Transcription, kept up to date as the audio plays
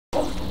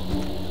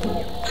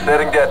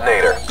Setting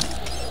detonator.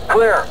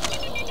 Clear.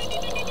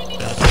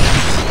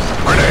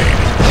 Grenade.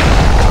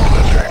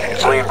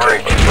 Clean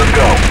breach. Let's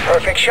go.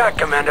 Perfect shot,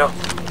 Commando.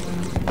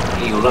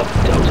 Heal up,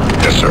 Delta.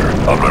 Yes, sir.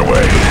 On my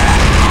way.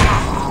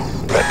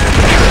 That did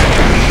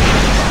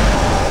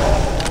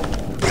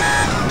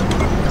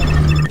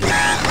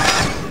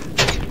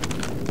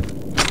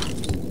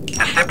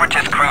The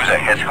Separatist cruiser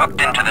has hooked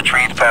into the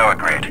tree's power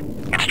grid.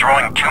 It's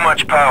drawing too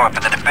much power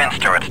for the defense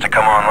turrets to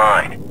come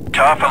online.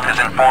 Tarfel has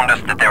informed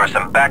us that there are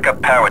some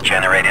backup power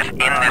generators in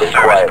this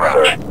service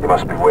branch. Sir. You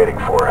must be waiting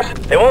for us.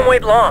 They won't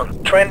wait long.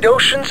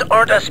 Trandoshans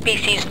aren't a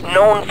species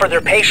known for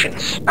their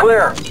patience.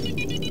 Clear.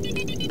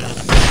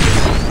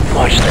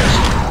 Watch this.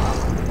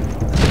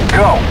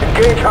 Go.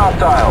 Engage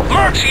hostiles.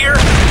 Mark's here!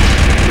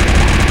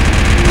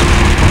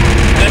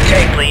 Good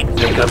take, lead.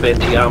 Take up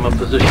anti-armor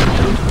position,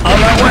 Delta. On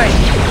my way.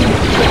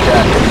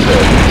 Fantastic,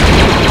 sir.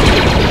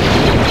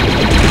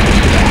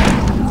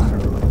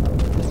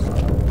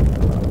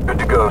 Good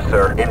to go,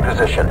 sir. In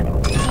position.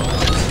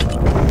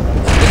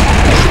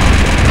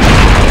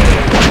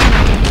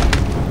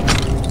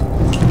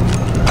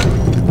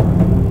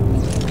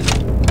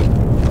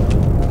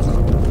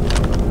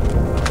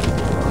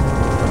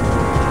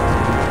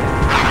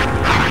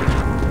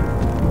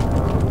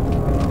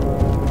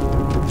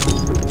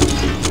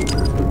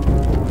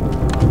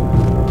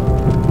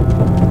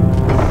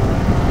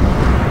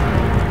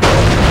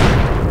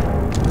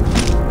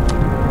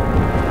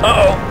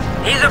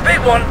 He's a big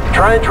one.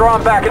 Try and draw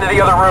him back into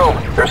the other room.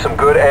 There's some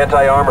good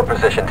anti-armor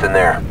positions in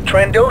there.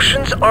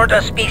 Trandoshans aren't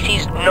a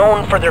species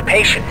known for their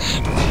patience.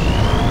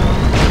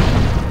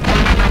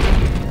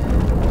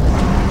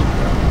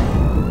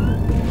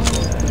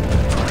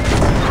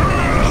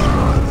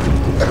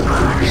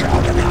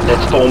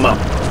 Let's form up.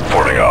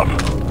 Forming up.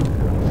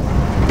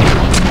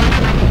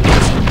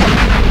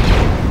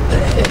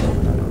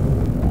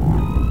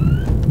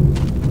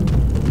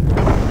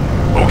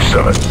 Move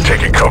 7.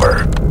 Taking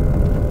cover.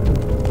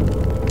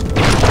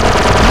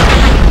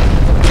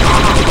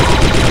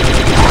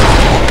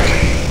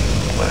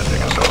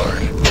 Landing is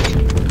hard.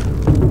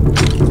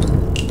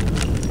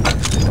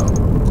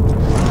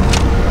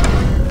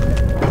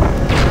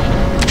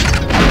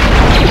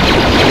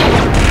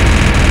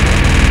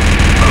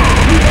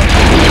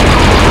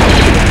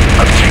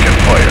 I'm taking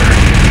fire.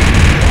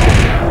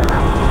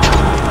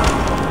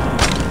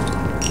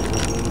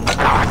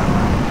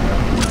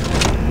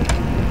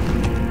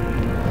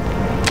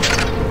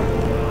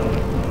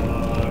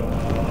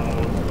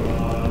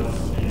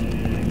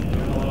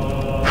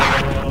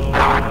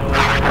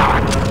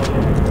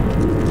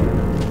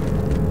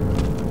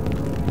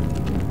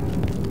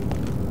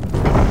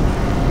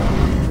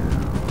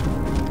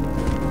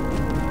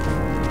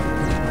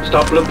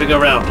 Stop looping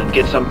around and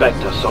get some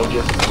Vector,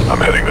 soldier. I'm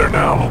heading there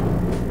now.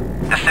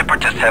 The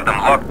Separatists have them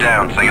locked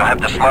down, so you'll have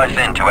to slice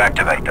in to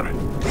activate them.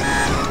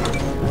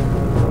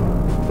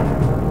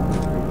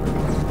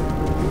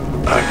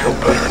 I feel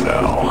better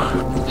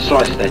now.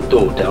 Slice that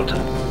door, Delta.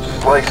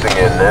 Slicing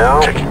in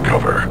now. Taking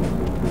cover.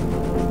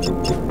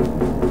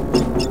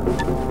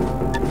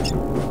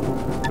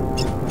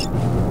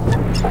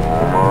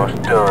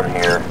 Almost done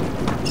here.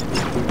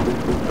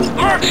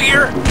 Mark's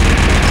here!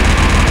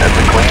 That's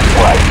a clean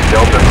slice.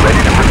 Delta's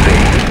ready to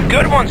proceed.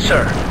 Good one,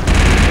 sir.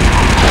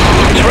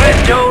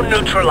 Trando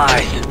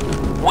neutralized.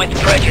 With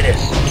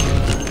prejudice.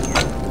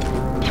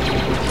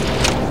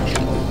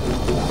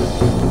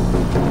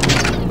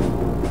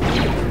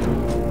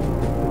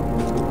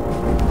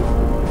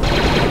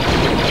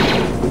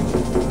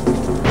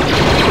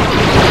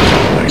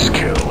 Nice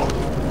kill.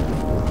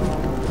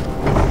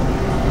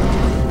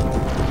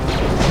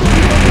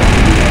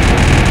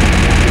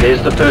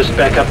 There's the first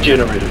backup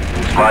generator.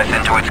 Slice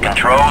into its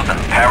controls and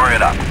power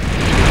it up.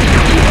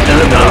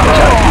 Eliminate the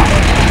target.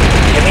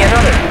 Give me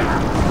another.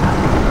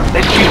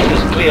 Let's use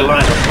this clear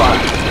line of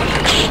fire.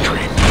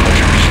 Extreme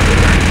pleasures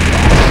there.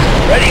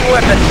 Ready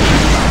weapon.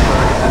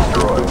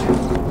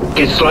 Destroyed.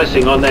 Get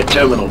slicing on that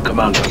terminal,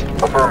 Commando.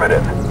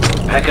 Affirmative.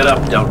 Pack it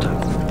up, Delta.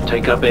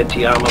 Take up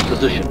anti-armor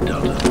position,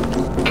 Delta.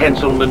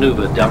 Cancel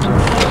maneuver, Delta.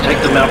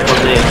 Take them out from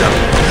there,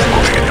 Delta.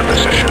 Moving into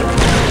position.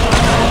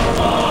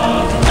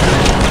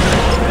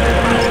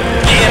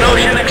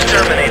 Geonosian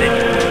exterminated.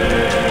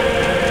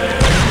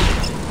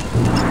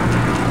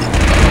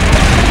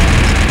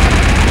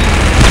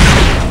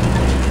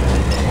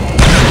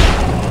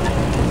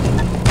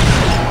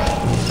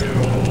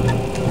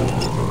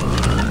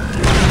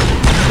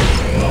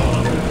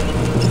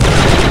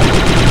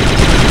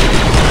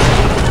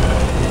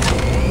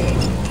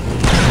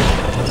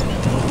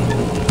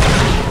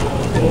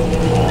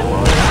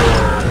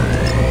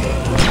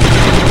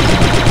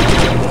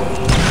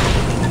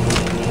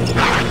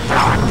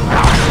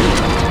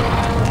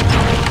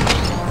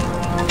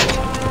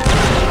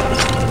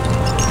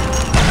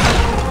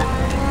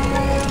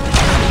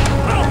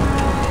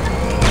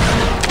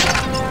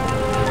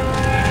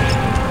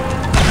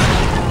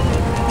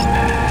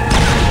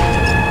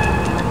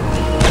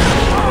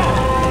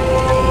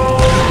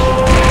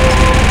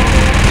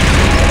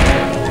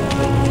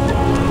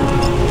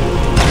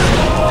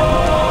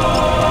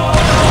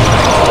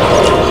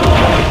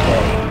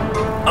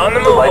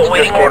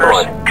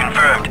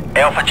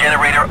 Alpha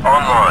generator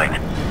online.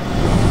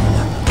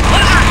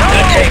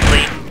 Good take,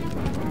 Lee.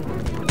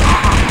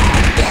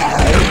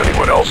 Does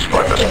anyone else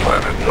find this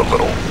planet a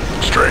little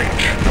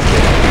strange?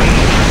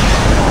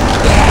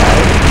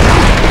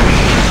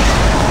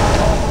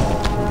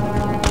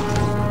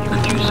 You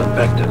could use some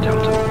vector,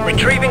 Delta.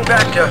 Retrieving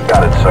Bacta.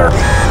 Got it, sir.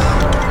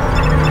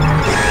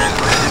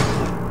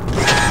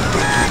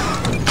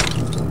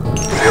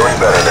 Feeling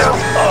better now.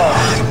 Oh,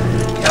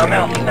 I'm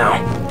healthy now.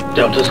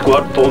 Delta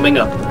squad forming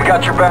up. We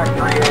got your back,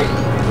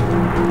 3-8.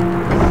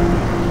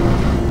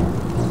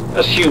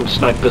 Assume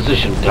snipe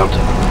position, Delta.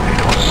 They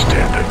don't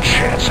stand a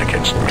chance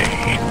against me.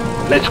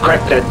 Let's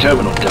crack that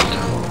terminal, Delta.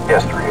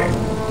 Yes, 3-8.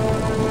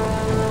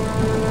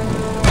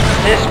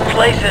 This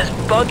place is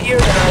buggier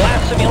than our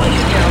last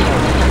simulation count.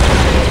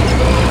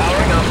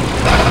 Powering up.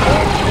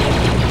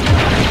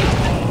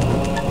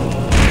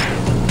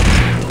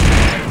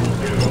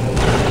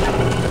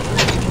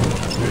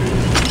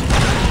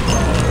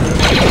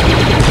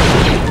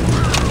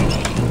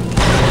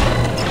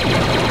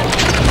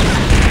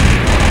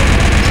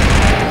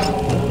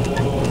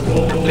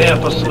 Prepare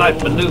for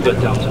snipe maneuver,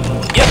 Delta.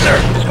 Yes, sir.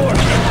 Score. In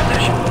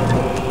position.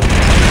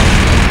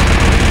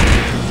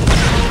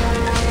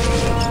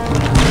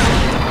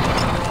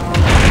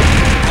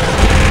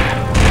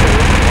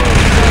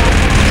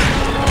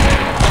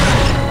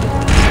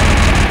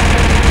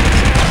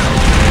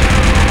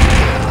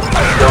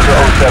 Delta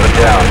 07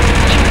 down.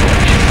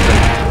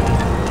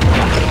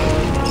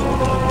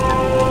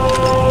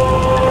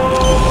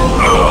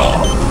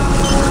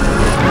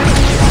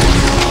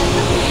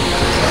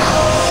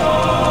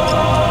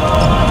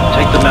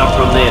 Take them out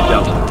from there,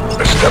 Delta.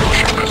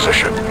 Establishing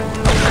position.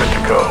 I'm good to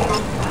go.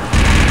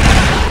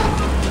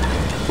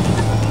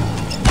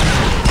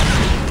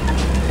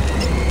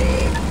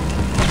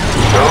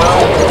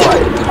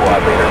 Light,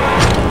 squad leader.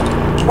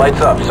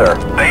 Lights up, sir.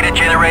 Beta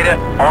generator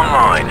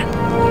online.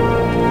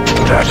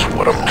 That's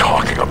what I'm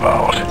talking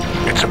about.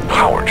 It's a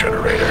power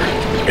generator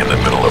in the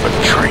middle of a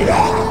tree.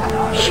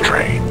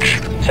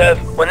 Strange. Sev,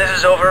 when this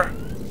is over,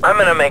 I'm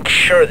gonna make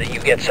sure that you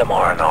get some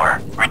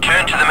R&R.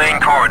 Return to the main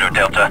corridor,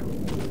 Delta.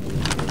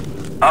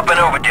 Up and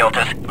over,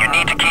 Deltas. You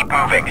need to keep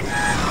moving.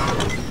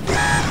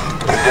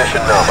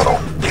 Condition nominal.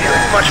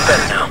 Feeling much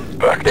better now.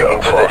 Back Taking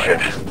down position.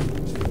 fine.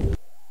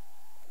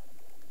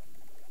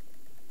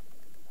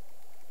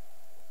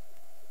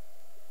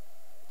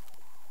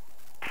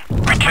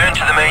 Return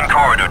to the main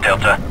corridor,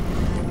 Delta.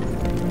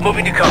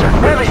 Moving to cover.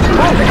 Heavy,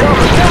 move to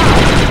cover, now!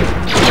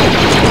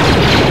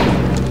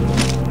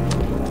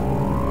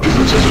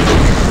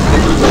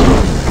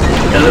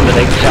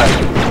 Eliminate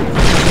target.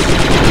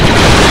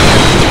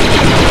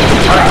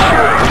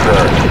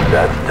 Sir,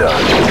 that's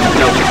done.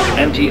 Delta,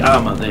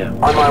 anti-armor there.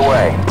 On my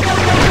way.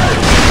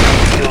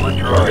 Kill the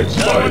droid.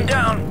 Another one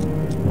down.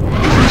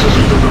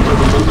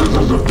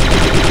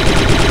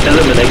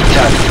 Eliminate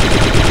target.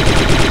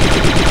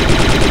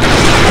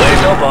 Way to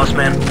go, boss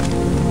man.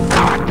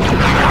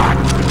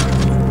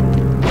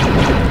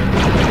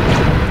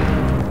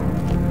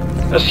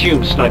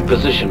 Assume snipe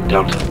position,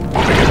 Delta.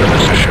 Moving into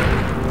position.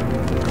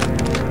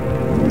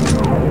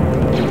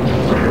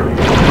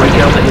 Break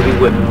out the heavy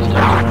weapons,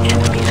 Delta.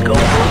 Enemies go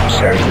home,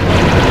 sir.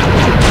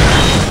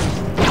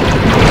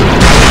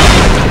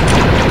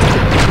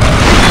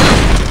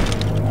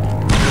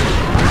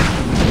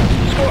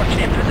 Scorch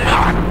in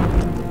position.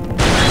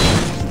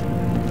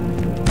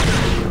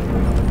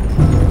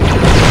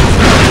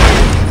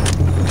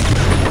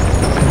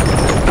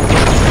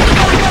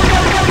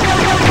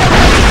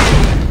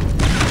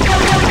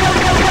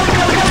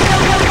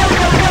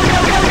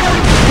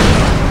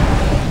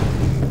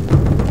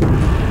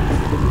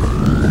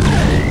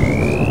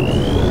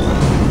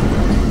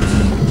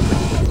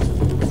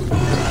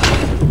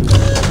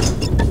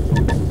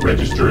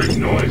 Registering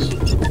noise.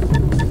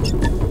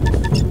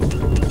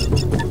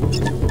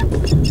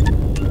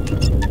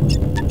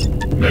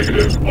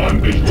 Negative on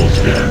visual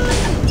scan.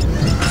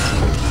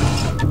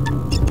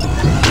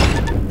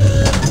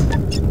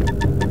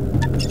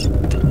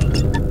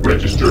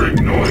 Registering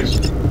noise.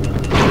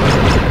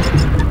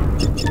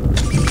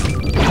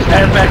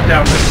 Stand back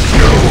down there.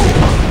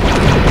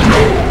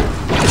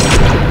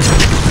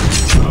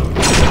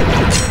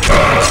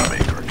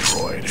 Maker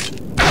droid.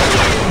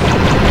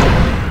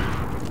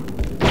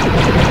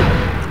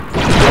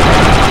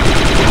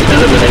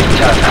 Eliminate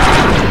target.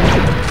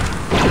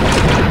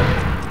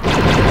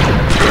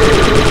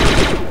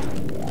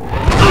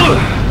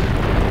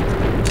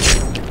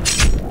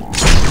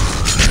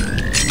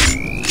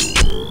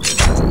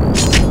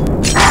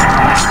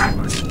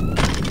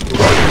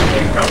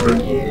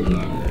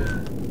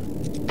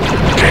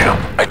 Damn,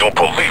 I don't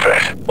believe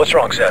it. What's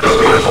wrong, Sev? I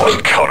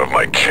lost count of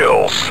my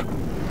kills.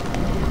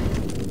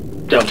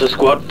 Delta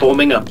squad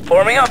forming up.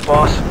 Forming up,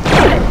 boss.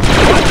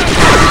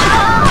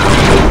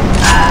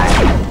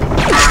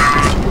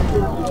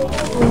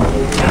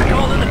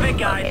 Call in the big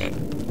guys.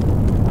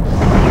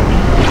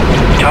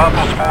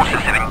 Tarpal's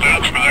forces have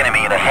engaged the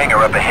enemy in a hangar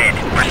up ahead.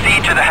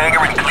 Proceed to the hangar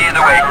and clear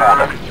the way for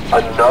them.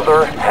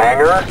 Another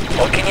hangar?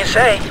 What can you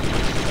say?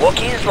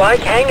 Wookiees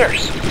like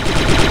hangers.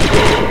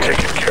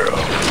 Taken care of.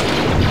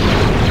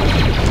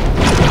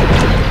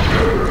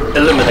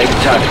 Eliminate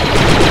target.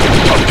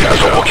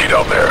 There's a Wookiee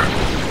down there.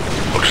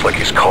 Looks like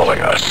he's calling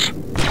us.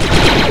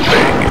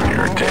 Bang,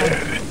 you're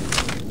dead.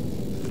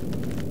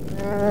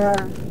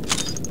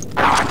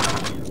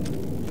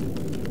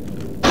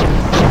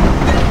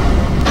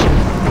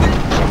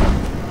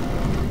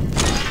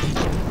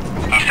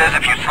 He says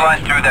if you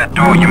slice through that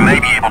door, you may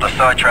be able to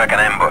sidetrack an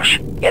ambush.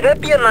 Yeah,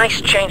 that'd be a nice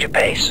change of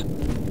pace.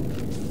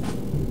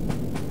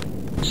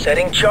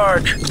 Setting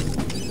charge.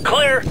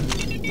 Clear.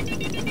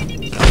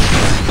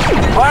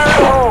 Fire in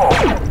the hole!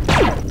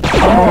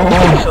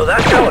 So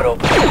that's how it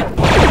opens.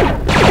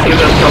 Give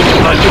us some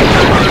sniper.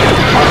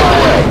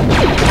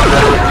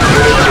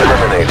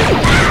 Eliminated.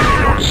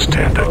 You don't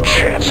stand a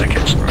chance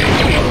against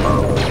me.